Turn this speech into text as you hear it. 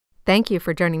Thank you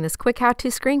for joining this quick how-to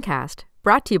screencast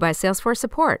brought to you by Salesforce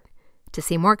Support. To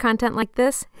see more content like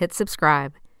this, hit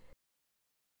subscribe.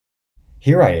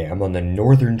 Here I am on the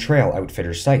Northern Trail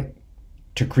Outfitter site.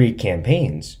 To create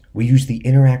campaigns, we use the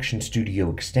Interaction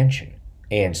Studio extension,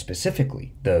 and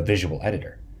specifically the visual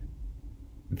editor.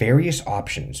 Various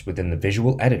options within the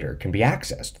visual editor can be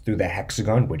accessed through the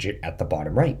hexagon widget at the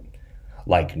bottom right,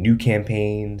 like new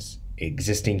campaigns,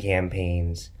 existing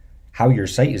campaigns, how your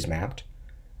site is mapped,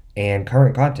 and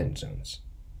current content zones.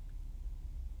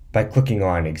 By clicking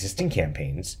on existing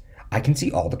campaigns, I can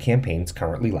see all the campaigns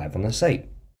currently live on the site.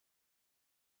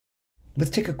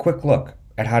 Let's take a quick look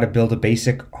at how to build a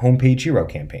basic homepage hero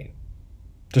campaign.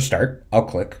 To start, I'll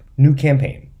click New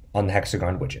Campaign on the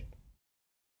hexagon widget.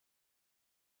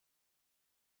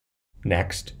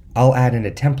 Next, I'll add in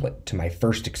a template to my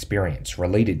first experience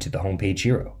related to the homepage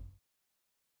hero.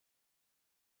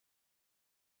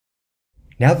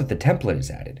 Now that the template is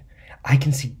added, I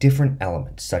can see different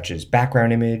elements such as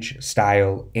background image,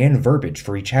 style, and verbiage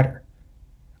for each header.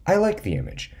 I like the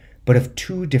image, but have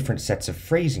two different sets of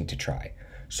phrasing to try,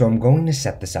 so I'm going to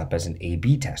set this up as an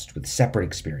A/B test with separate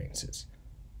experiences.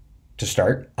 To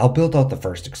start, I'll build out the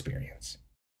first experience.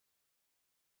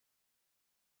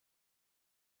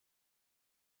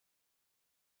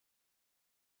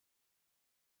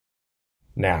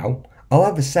 Now, I'll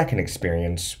have the second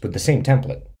experience with the same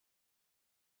template.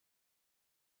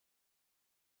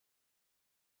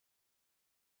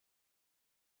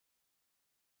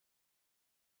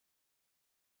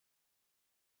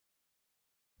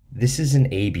 This is an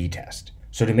A/B test,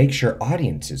 so to make sure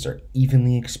audiences are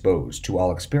evenly exposed to all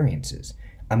experiences,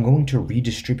 I'm going to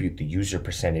redistribute the user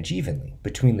percentage evenly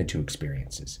between the two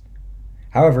experiences.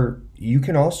 However, you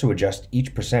can also adjust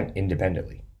each percent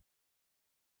independently.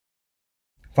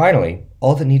 Finally,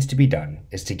 all that needs to be done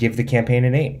is to give the campaign a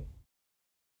name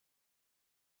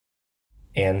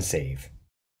and save.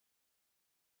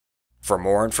 For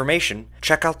more information,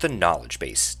 check out the knowledge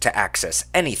base to access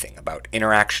anything about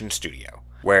Interaction Studio,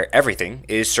 where everything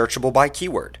is searchable by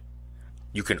keyword.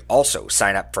 You can also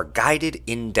sign up for guided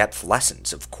in-depth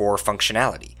lessons of core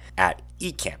functionality at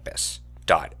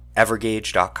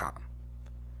ecampus.evergage.com.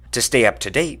 To stay up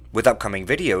to date with upcoming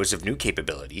videos of new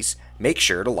capabilities, make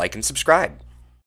sure to like and subscribe.